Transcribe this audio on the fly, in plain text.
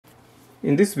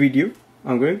In this video,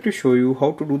 I'm going to show you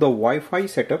how to do the Wi-Fi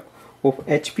setup of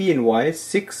HP Envoy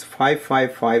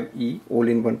 6555E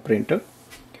all-in-one printer.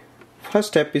 First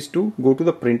step is to go to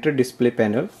the printer display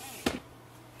panel.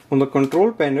 On the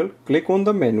control panel, click on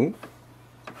the menu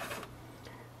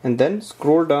and then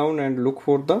scroll down and look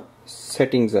for the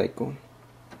settings icon.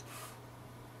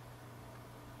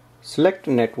 Select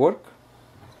network,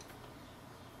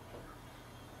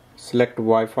 select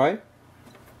Wi-Fi,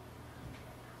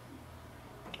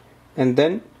 and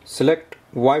then select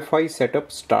Wi-Fi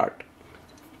setup start.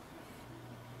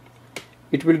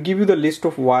 It will give you the list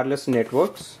of wireless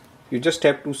networks. You just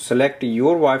have to select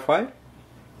your Wi-Fi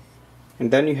and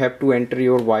then you have to enter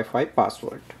your Wi-Fi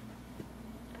password.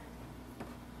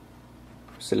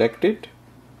 Select it.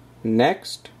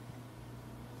 Next,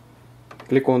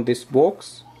 click on this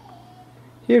box.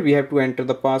 Here we have to enter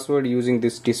the password using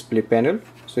this display panel.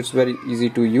 So it's very easy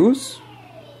to use.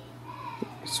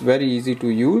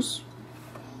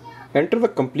 Enter the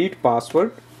complete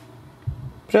password.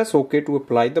 Press OK to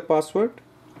apply the password.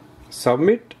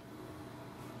 Submit.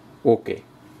 OK.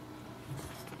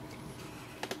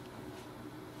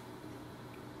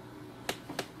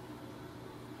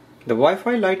 The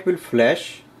Wi-Fi light will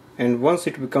flash, and once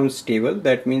it becomes stable,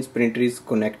 that means printer is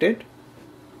connected.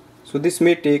 So this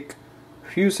may take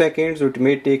few seconds or it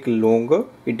may take longer.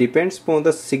 It depends upon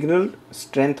the signal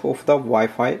strength of the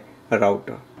Wi-Fi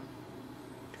router.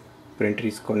 Printer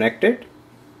is connected.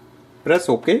 Press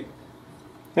OK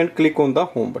and click on the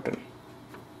home button.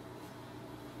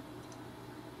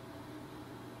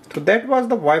 So that was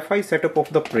the Wi-Fi setup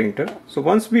of the printer. So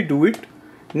once we do it,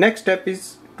 next step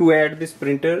is to add this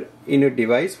printer in a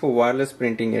device for wireless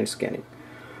printing and scanning.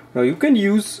 Now you can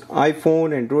use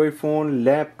iPhone, Android phone,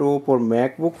 laptop or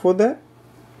MacBook for that.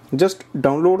 Just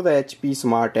download the HP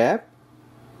Smart app.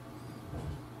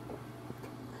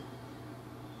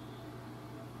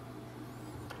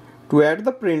 To add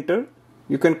the printer,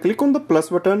 you can click on the plus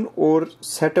button or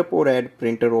setup or add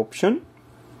printer option.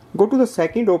 Go to the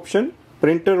second option,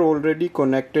 printer already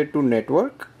connected to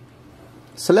network.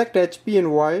 Select HP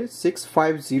Envoy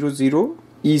 6500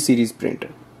 E series printer.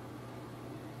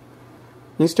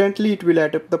 Instantly it will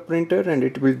add up the printer and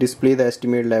it will display the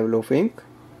estimated level of ink.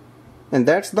 And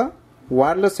that's the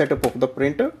wireless setup of the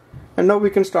printer. And now we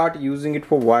can start using it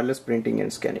for wireless printing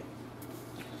and scanning.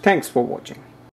 Thanks for watching.